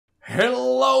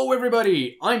Hello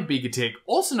everybody, I'm Bigatech,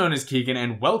 also known as Keegan,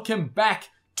 and welcome back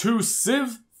to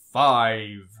Civ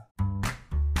V.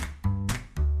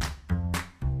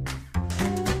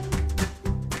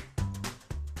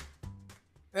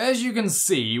 As you can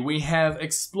see, we have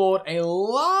explored a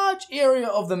large area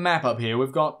of the map up here.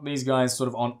 We've got these guys sort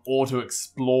of on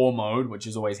auto-explore mode, which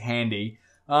is always handy.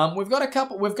 We've got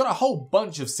a whole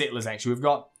bunch of settlers actually. We've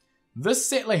got this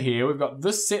settler here, we've got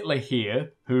this settler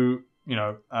here, who, you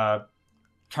know,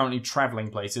 currently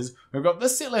traveling places. We've got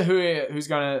this settler who's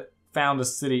going to found a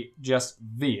city just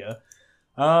there.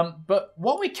 But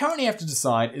what we currently have to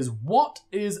decide is what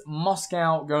is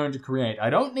Moscow going to create. I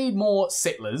don't need more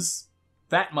settlers.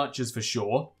 That much is for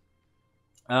sure.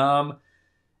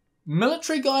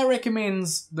 Military guy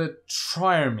recommends the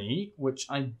triarmy, which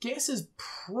I guess is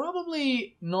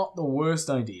probably not the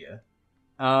worst idea.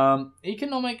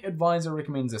 Economic advisor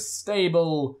recommends a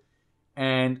stable,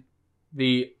 and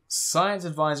the science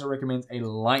advisor recommends a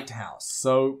lighthouse.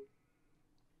 So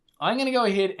I'm going to go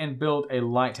ahead and build a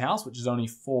lighthouse, which is only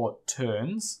 4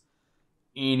 turns.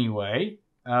 Anyway,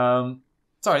 sorry,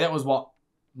 that was what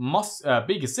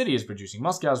Bigger City is producing.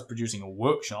 Moscow is producing a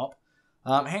workshop.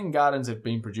 Hanging Gardens have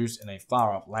been produced in a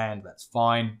far-off land. That's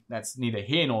fine. That's neither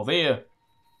here nor there.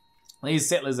 These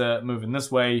settlers are moving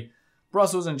this way.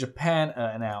 Brussels and Japan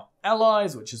are now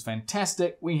allies, which is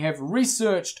fantastic. We have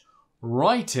researched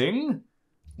writing,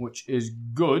 which is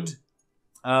good.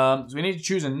 So we need to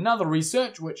choose another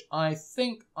research, which I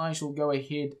think I shall go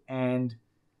ahead and...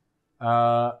 do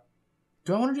I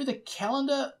want to do the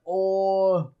calendar,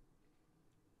 or...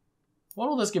 what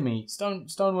will this give me?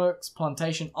 Stoneworks,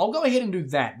 plantation. I'll go ahead and do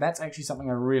that. That's actually something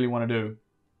I really want to do.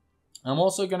 I'm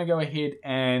also going to go ahead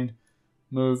and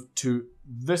move to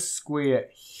this square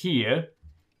here.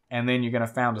 And then you're going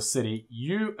to found a city.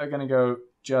 You are going to go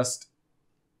just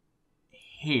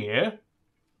here.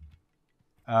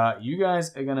 You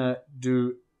guys are going to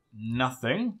do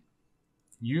nothing.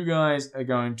 You guys are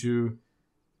going to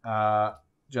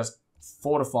just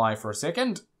fortify for a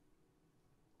second.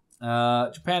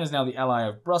 Japan is now the ally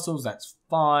of Brussels. That's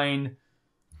fine.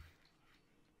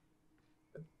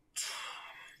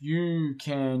 You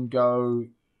can go...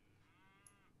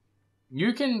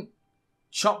 you can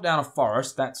chop down a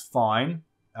forest. That's fine.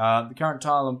 The current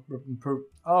tile improve...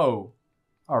 oh,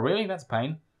 really? That's a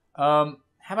pain.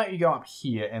 How about you go up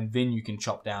here and then you can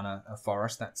chop down a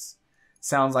forest? That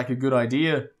sounds like a good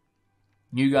idea.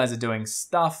 You guys are doing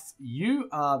stuff. You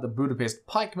are the Budapest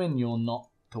pikemen. You're not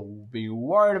to be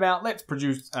worried about. Let's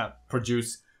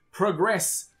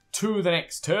progress to the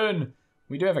next turn.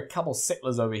 We do have a couple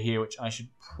settlers over here, which I should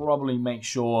probably make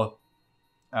sure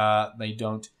they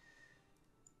don't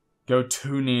go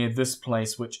too near this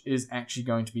place, which is actually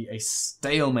going to be a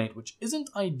stalemate, which isn't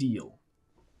ideal.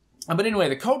 But anyway,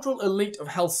 the cultural elite of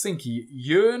Helsinki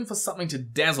yearn for something to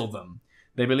dazzle them.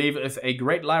 They believe if a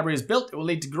great library is built, it will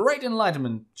lead to great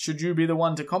enlightenment. Should you be the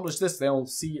one to accomplish this, they'll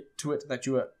see to it that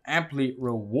you are amply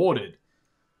rewarded.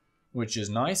 Which is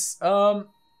nice. What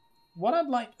I'd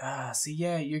like... see,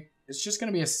 yeah, it's just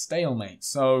going to be a stalemate.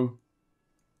 So,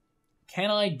 can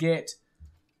I get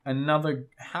another...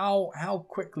 How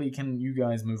quickly can you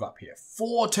guys move up here?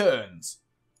 4 turns!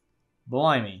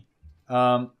 Blimey.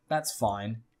 That's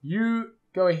fine. You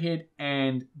go ahead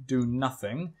and do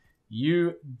nothing.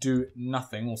 You do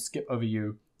nothing. We'll skip over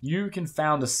you. You can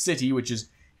found a city, which is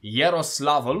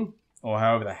Yaroslavl, or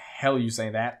however the hell you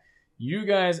say that. You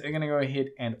guys are going to go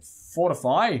ahead and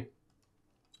fortify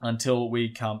until we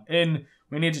come in.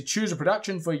 We need to choose a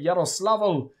production for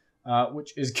Yaroslavl,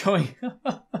 which is going...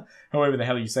 however the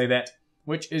hell you say that.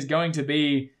 Which is going to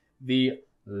be the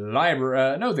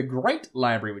library... no, the Great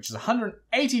Library, which is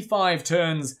 185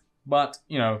 turns, but,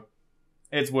 you know...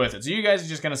 it's worth it. So you guys are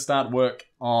just going to start work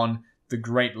on the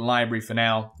Great Library for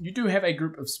now. You do have a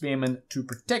group of spearmen to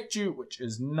protect you, which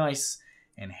is nice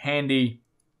and handy.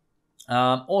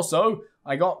 Also,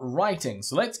 I got writing.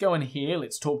 So let's go in here.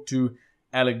 Let's talk to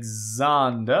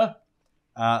Alexander.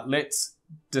 Let's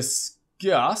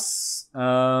discuss.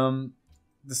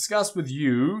 Discuss with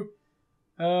you.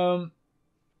 No,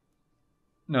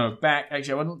 back.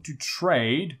 Actually, I want to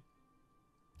trade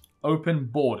open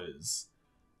borders.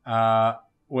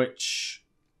 Which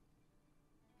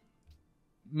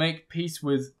make peace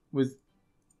with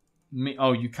me.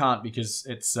 Oh, you can't because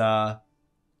it's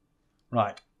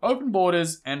right. Open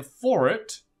borders, and for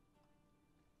it,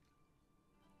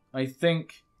 I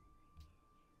think.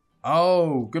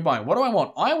 Oh, goodbye. What do I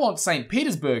want? I want St.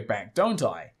 Petersburg back, don't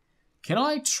I? Can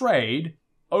I trade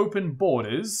open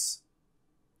borders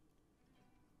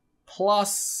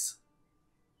plus,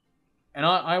 and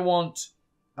I want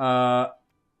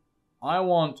I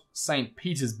want St.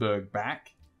 Petersburg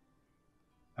back.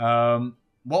 What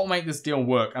will make this deal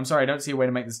work? I'm sorry, I don't see a way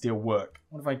to make this deal work.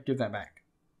 What if I give that back?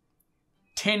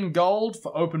 10 gold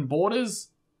for open borders?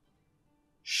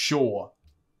 Sure.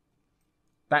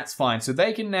 That's fine. So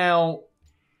they can now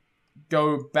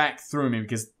go back through me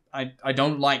because I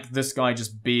don't like this guy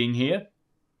just being here.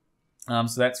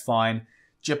 So that's fine.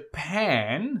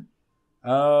 Japan,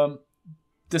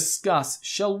 discuss.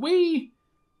 Shall we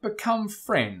become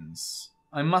friends?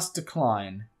 I must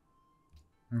decline.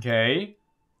 Okay.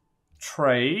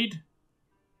 Trade.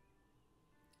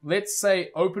 Let's say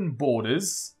open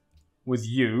borders with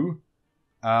you.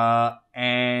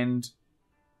 And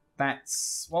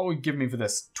that's what would give me for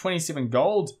this. 27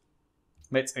 gold.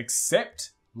 Let's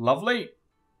accept. Lovely.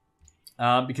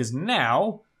 Because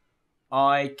now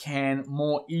I can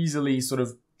more easily sort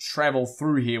of travel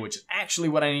through here, which is actually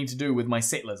what I need to do with my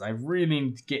settlers. I really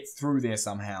need to get through there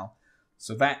somehow.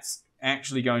 So that's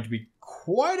actually going to be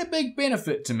quite a big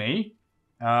benefit to me.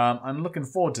 I'm looking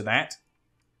forward to that.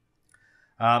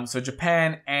 So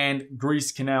Japan and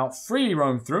Greece can now freely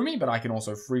roam through me, but I can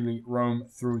also freely roam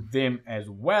through them as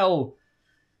well.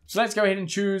 So let's go ahead and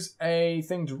choose a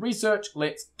thing to research.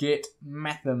 Let's get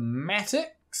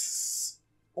mathematics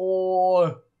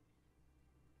or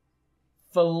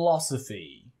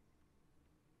philosophy.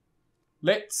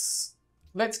 Let's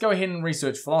go ahead and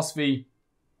research philosophy.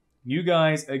 You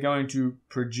guys are going to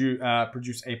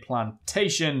produce a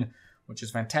plantation, which is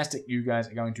fantastic. You guys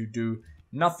are going to do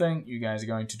nothing. You guys are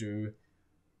going to do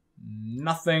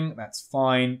nothing. That's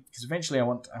fine. Because eventually I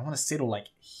want to settle like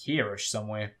here-ish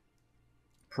somewhere.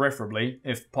 Preferably,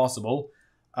 if possible.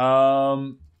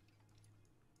 Right.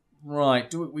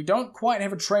 We don't quite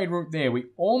have a trade route there. We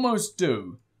almost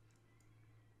do.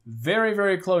 Very,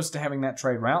 very close to having that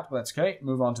trade route. But that's okay.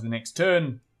 Move on to the next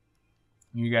turn.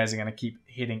 You guys are going to keep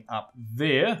heading up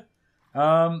there.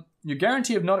 Your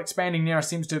guarantee of not expanding near us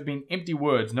seems to have been empty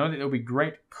words. Know that there will be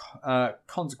great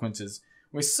consequences.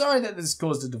 We're sorry that this has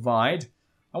caused a divide.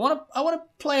 I want to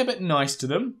play a bit nice to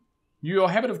them.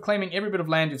 Your habit of claiming every bit of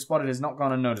land you've spotted has not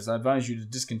gone unnoticed. I advise you to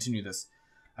discontinue this.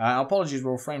 Our apologies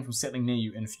will refrain from settling near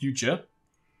you in future.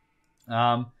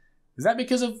 Is that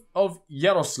because of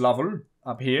Yaroslavl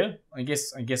up here? I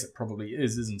guess it probably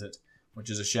is, isn't it?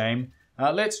 Which is a shame.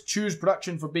 Let's choose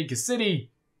production for Beaker City.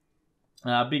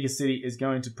 Beaker City is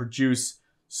going to produce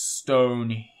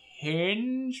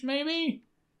Stonehenge, maybe?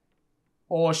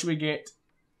 Or should we get...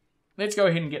 Let's go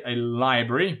ahead and get a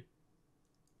library.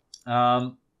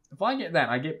 If I get that,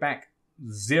 I get back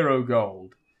 0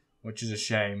 gold, which is a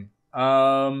shame.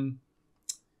 There's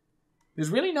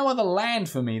really no other land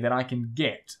for me that I can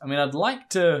get. I mean, I'd like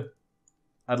to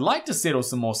settle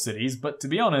some more cities, but to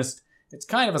be honest, it's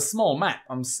kind of a small map.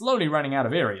 I'm slowly running out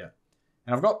of area.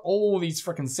 And I've got all these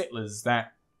frickin' settlers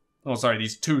that... Oh, sorry,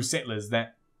 these 2 settlers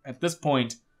that, at this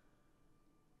point,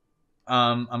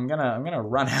 I'm gonna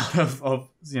run out of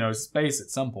space at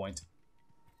some point.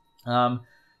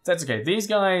 That's okay. These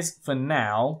guys, for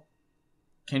now,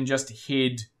 can just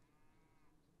head...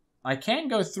 I can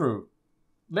go through.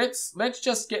 Let's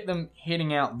just get them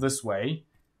heading out this way.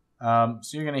 So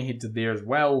you're going to head to there as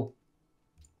well.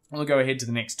 We'll go ahead to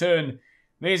the next turn.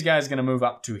 These guys are going to move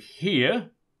up to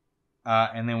here.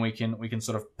 And then we can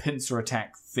sort of pincer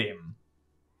attack them.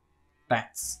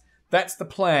 That's the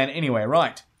plan anyway,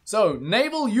 right. So,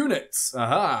 naval units.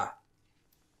 Aha.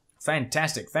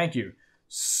 Fantastic, thank you.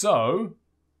 So...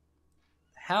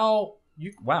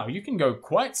 Wow, you can go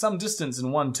quite some distance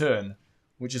in one turn,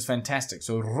 which is fantastic.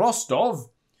 So Rostov,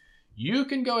 you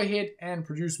can go ahead and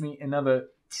produce me another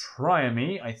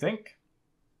triome, I think.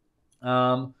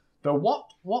 Though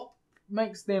what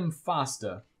makes them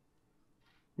faster?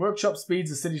 Workshop speeds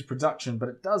the city's production, but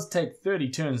it does take 30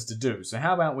 turns to do. So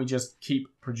how about we just keep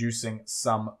producing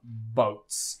some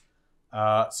boats?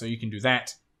 So you can do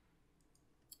that.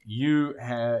 You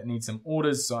need some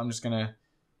orders, so I'm just going to...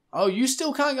 Oh, you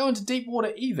still can't go into deep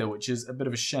water either, which is a bit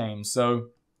of a shame. So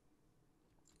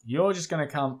you're just going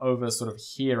to come over sort of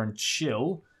here and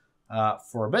chill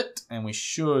for a bit, and we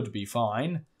should be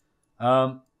fine.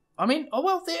 I mean, oh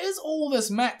well, there is all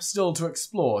this map still to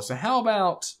explore. So how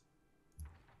about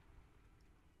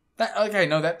that? Okay,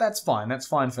 no, that's fine. That's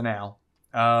fine for now.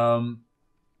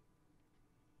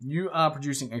 You are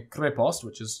producing a Krepost,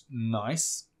 which is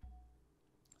nice.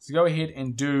 So go ahead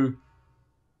and do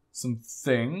some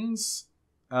things.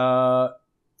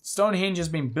 Stonehenge has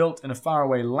been built in a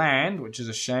faraway land, which is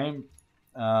a shame.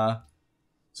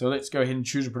 So let's go ahead and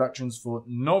choose the productions for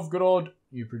Novgorod.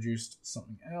 You produced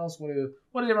something else. What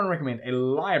did everyone recommend? A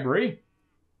library.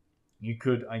 You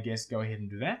could, I guess, go ahead and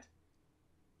do that.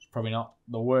 It's probably not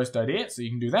the worst idea, so you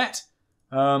can do that.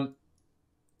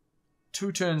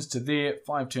 2 turns to there,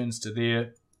 5 turns to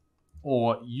there.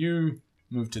 Or you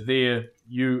move to there,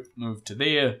 you move to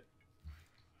there.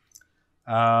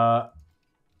 Out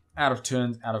of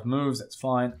turns, out of moves, that's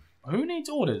fine. Who needs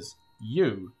orders?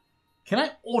 You. Can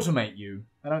I automate you?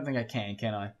 I don't think I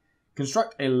can I?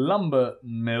 Construct a lumber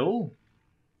mill.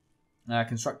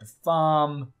 Construct a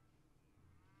farm.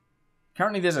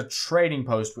 Currently there's a trading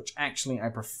post, which actually I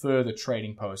prefer the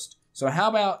trading post. So how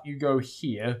about you go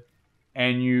here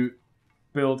and you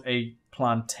build a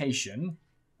plantation,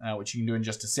 which you can do in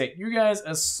just a sec. You guys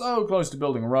are so close to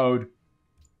building a road.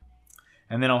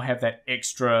 And then I'll have that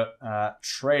extra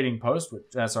trading post,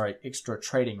 which, extra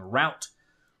trading route,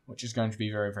 which is going to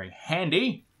be very, very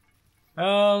handy.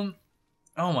 Oh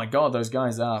my god, those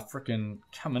guys are freaking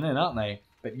coming in, aren't they?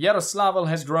 But Yaroslavl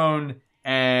has grown,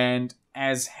 and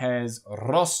as has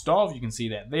Rostov. You can see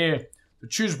that there. So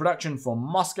choose production for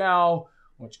Moscow,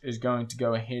 which is going to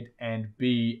go ahead and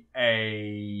be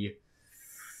a...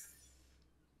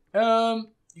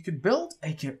 you could build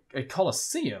a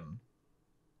Colosseum,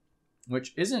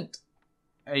 which isn't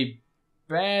a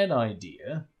bad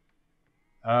idea.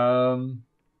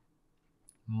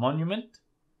 Monument?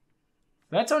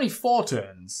 That's only 4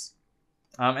 turns.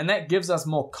 And that gives us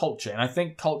more culture. And I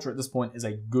think culture at this point is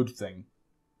a good thing.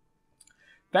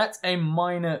 That's a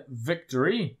minor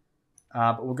victory.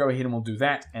 But we'll go ahead and we'll do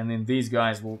that. And then these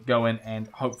guys will go in and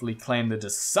hopefully claim the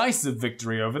decisive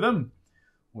victory over them,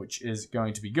 which is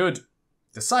going to be good.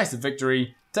 Decisive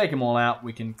victory. Take them all out.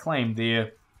 We can claim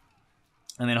there.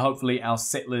 And then hopefully our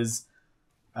settlers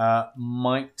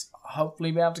might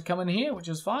hopefully be able to come in here, which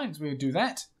is fine. So we'll do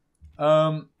that.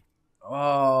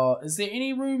 Is there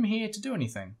any room here to do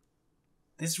anything?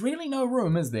 There's really no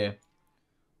room, is there?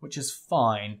 Which is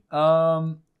fine.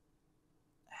 How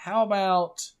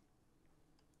about...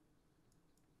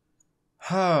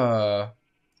 I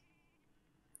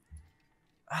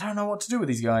don't know what to do with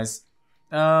these guys.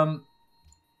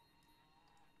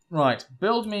 Right,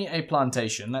 build me a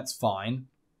plantation. That's fine.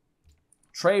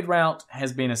 Trade route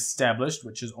has been established,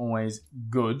 which is always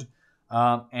good.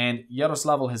 And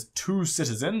Yaroslavl has 2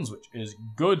 citizens, which is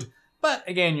good. But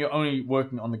again, you're only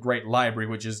working on the Great Library,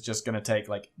 which is just going to take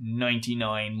like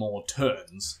 99 more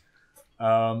turns.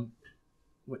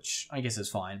 Which I guess is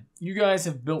fine. You guys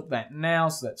have built that now,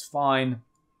 so that's fine.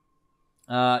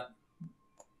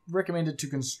 Recommended to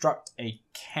construct a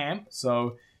camp,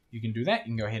 so you can do that.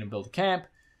 You can go ahead and build a camp.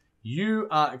 You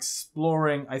are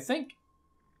exploring, I think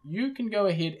you can go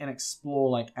ahead and explore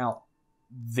like out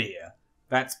there.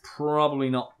 That's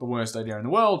probably not the worst idea in the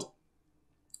world.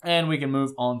 And we can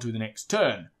move on to the next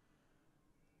turn.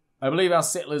 I believe our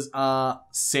settlers are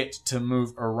set to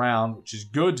move around, which is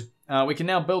good. We can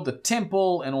now build the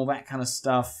temple and all that kind of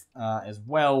stuff as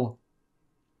well.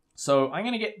 So I'm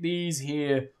going to get these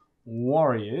here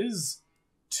warriors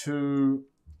to...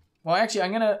 Well, actually,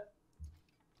 I'm going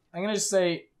to just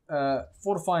say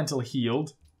fortify until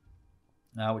healed,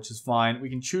 which is fine. We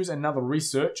can choose another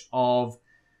research of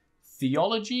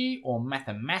theology or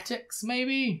mathematics,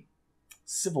 maybe?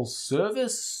 Civil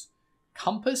service?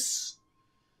 Compass?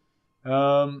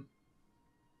 That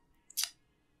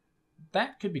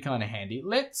could be kind of handy.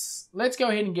 Let's go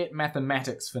ahead and get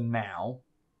mathematics for now.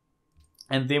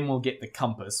 And then we'll get the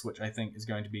compass, which I think is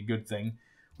going to be a good thing.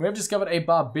 We have discovered a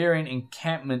barbarian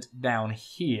encampment down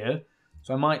here.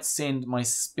 So I might send my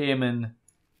spearmen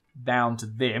down to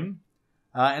them.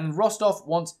 And Rostov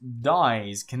wants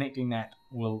dyes. Connecting that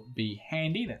will be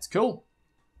handy. That's cool.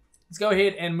 Let's go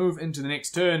ahead and move into the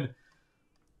next turn.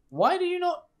 Why do you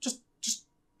not just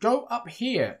go up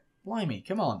here? Blimey,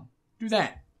 come on. Do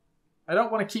that. I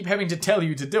don't want to keep having to tell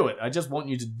you to do it. I just want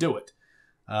you to do it.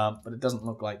 But it doesn't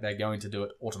look like they're going to do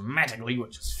it automatically,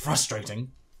 which is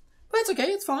frustrating. But that's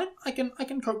okay, it's fine. I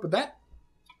can cope with that.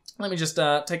 Let me just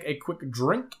take a quick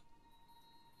drink.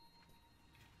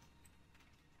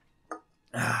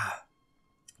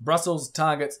 Brussels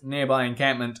targets nearby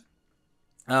encampment.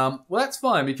 Well, that's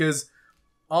fine because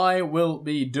I will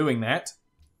be doing that.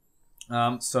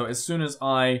 So as soon as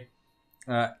I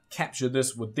capture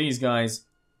this with these guys,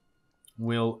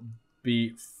 we'll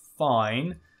be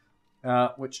fine.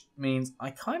 Which means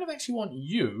I kind of actually want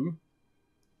you.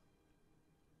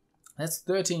 That's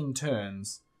 13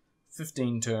 turns.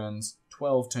 15 turns.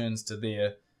 12 turns to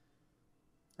there.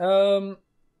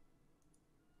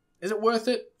 Is it worth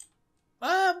it?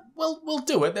 Well, we'll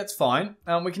do it. That's fine.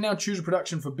 We can now choose a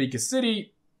production for Beaker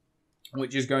City,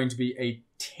 which is going to be a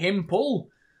temple,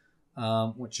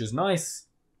 which is nice.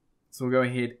 So we'll go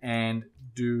ahead and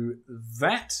do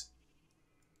that.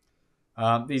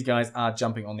 These guys are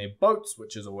jumping on their boats,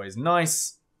 which is always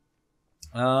nice.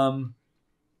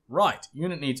 Right,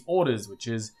 unit needs orders, which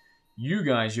is you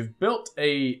guys, you've built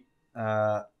the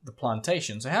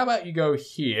plantation. So how about you go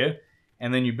here,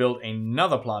 and then you build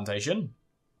another plantation.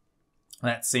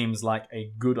 That seems like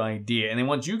a good idea. And then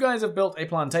once you guys have built a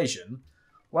plantation,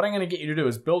 what I'm going to get you to do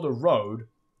is build a road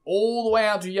all the way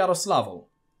out to Yaroslavl.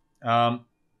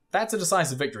 That's a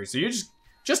decisive victory. So you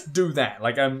just do that.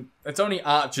 Like, it's only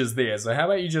archers there. So how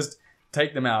about you just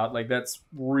take them out? Like, that's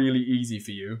really easy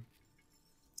for you.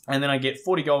 And then I get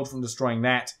 40 gold from destroying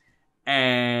that.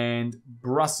 And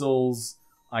Brussels,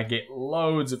 I get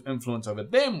loads of influence over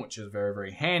them, which is very,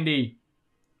 very handy.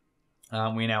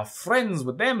 We're now friends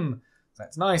with them. So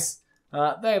that's nice.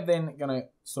 They're then going to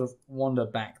sort of wander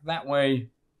back that way.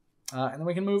 And then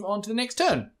we can move on to the next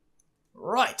turn.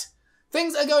 Right.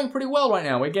 Things are going pretty well right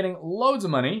now. We're getting loads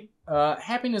of money.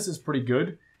 Happiness is pretty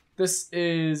good. This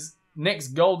is... Next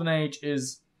golden age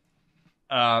is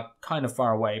kind of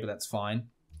far away, but that's fine.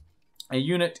 A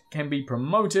unit can be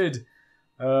promoted.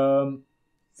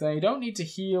 They don't need to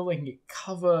heal. They can get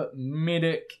cover,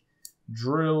 medic,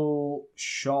 drill,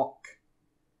 shock.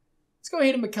 Let's go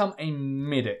ahead and become a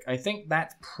medic. I think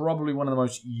that's probably one of the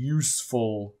most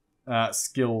useful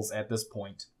skills at this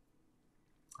point.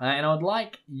 And I'd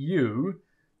like you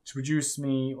to produce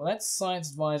me... Well, that's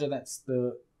Science Advisor. That's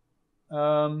the...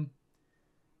 how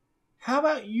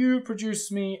about you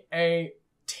produce me a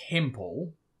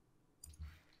temple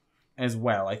as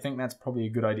well? I think that's probably a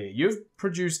good idea. You've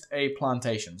produced a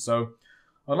plantation. So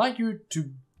I'd like you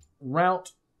to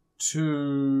route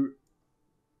to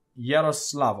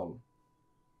Yaroslavl,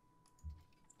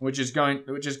 which is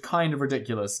kind of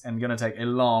ridiculous and going to take a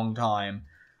long time,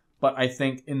 but I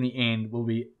think in the end will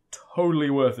be totally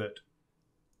worth it.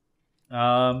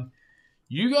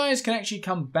 You guys can actually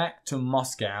come back to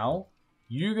Moscow.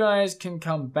 You guys can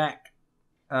come back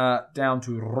down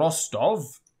to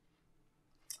Rostov,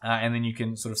 and then you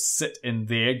can sort of sit in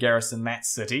there, garrison that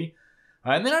city,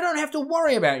 and then I don't have to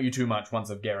worry about you too much once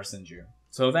I've garrisoned you.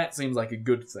 So that seems like a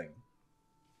good thing,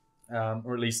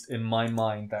 or at least in my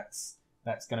mind, that's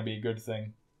going to be a good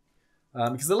thing,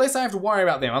 because the less I have to worry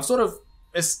about them. I've sort of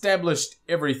established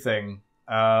everything,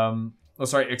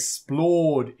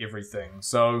 explored everything,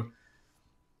 so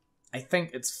I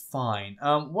think it's fine.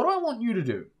 What do I want you to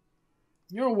do?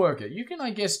 You're a worker. You can,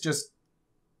 I guess, just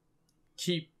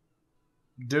keep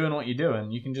doing what you're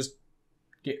doing. You can just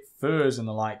get furs and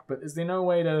the like, but is there no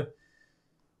way to...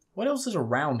 What else is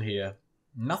around here?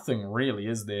 Nothing really,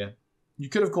 is there? You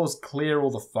could, of course, clear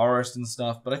all the forest and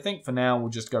stuff, but I think for now we'll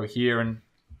just go here and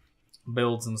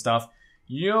build some stuff.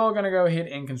 You're going to go ahead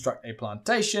and construct a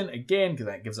plantation, again, because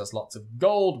that gives us lots of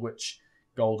gold, which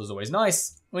gold is always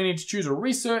nice. We need to choose a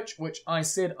research, which I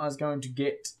said I was going to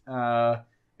get a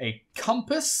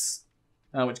compass,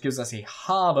 which gives us a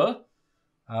harbour,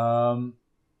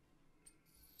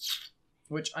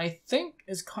 which I think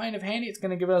is kind of handy. It's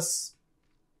going to give us...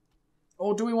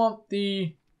 Or do we want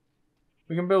the...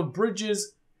 We can build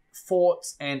bridges,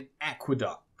 forts, and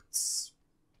aqueducts.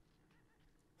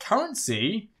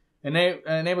 Currency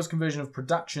enables conversion of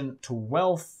production to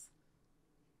wealth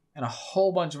and a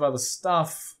whole bunch of other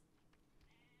stuff.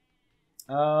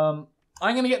 I'm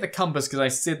going to get the compass because I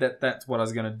said that that's what I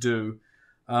was going to do.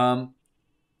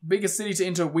 Biggest city to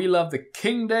enter, we love the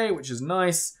King Day, which is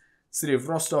nice. City of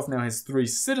Rostov now has 3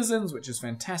 citizens, which is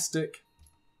fantastic.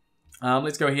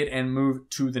 Let's go ahead and move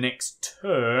to the next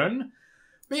turn.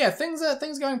 But yeah, things are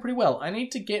going pretty well. I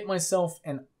need to get myself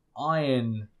an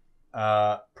iron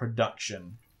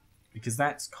production, because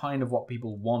that's kind of what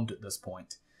people want at this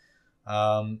point.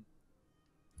 That's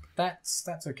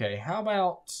okay. How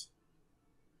about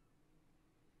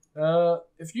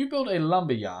if you build a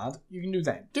lumber yard, you can do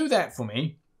that. Do that for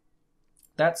me.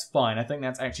 That's fine. I think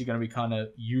that's actually going to be kind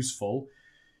of useful.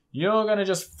 You're going to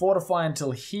just fortify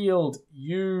until healed.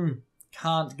 You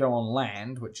can't go on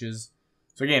land, which is...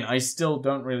 So again, I still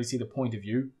don't really see the point of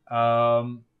you.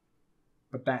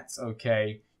 But that's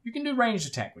okay. You can do ranged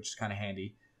attack, which is kind of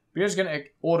handy. But you're just going to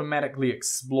automatically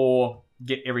explore,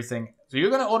 get everything. So you're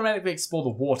going to automatically explore the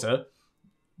water.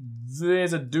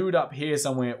 There's a dude up here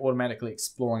somewhere automatically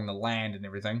exploring the land and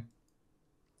everything.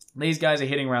 These guys are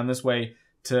heading around this way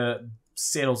to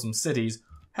settle some cities.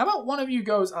 How about one of you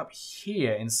goes up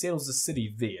here and settles the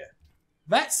city there?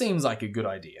 That seems like a good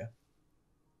idea.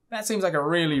 That seems like a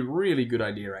really, really good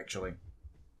idea, actually.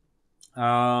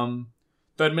 Though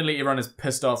admittedly everyone is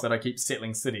pissed off that I keep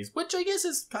settling cities, which I guess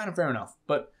is kind of fair enough.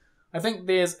 But I think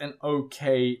there's an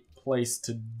okay place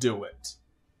to do it.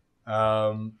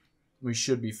 We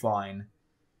should be fine.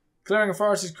 Clearing a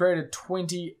forest has created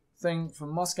 20 thing for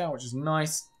Moscow, which is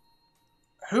nice.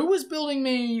 Who was building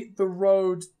me the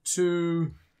road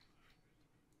to...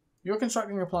 You're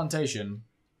constructing a plantation.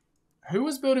 Who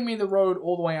was building me the road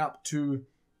all the way up to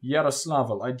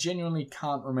Yaroslavl? I genuinely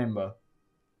can't remember.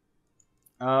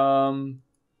 What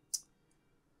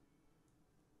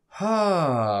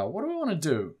do we want to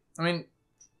do? I mean,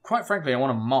 quite frankly, I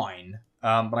want to mine,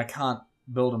 but I can't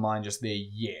build a mine just there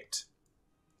yet.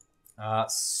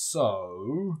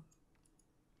 So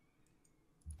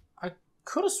I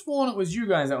could have sworn it was you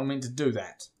guys that were meant to do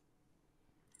that.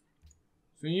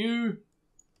 So you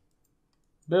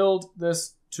build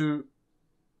this to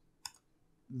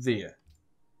there.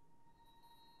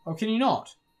 Oh, can you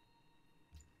not?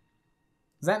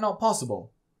 Is that not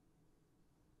possible?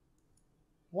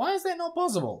 Why is that not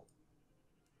possible?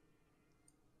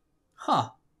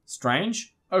 Huh.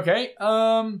 Strange. Okay,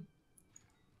 I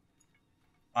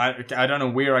don't know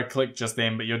where I clicked just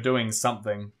then, but you're doing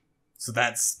something. So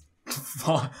that's...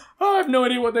 I have no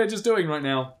idea what they're just doing right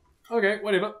now. Okay,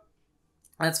 whatever.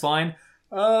 That's fine.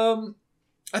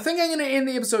 I think I'm going to end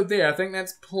the episode there. I think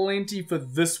that's plenty for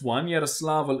this one.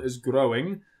 Yaroslavl is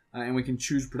growing. And we can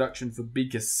choose production for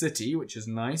Beaker City, which is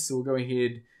nice. So we'll go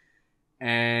ahead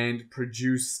and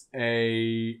produce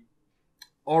a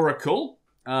oracle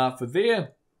for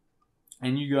there.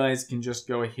 And you guys can just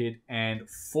go ahead and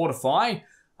fortify.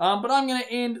 But I'm going to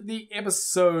end the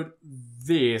episode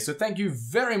there. So thank you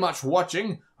very much for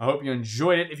watching. I hope you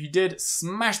enjoyed it. If you did,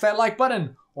 smash that like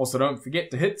button. Also, don't forget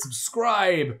to hit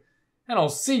subscribe. And I'll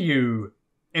see you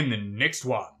in the next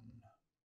one.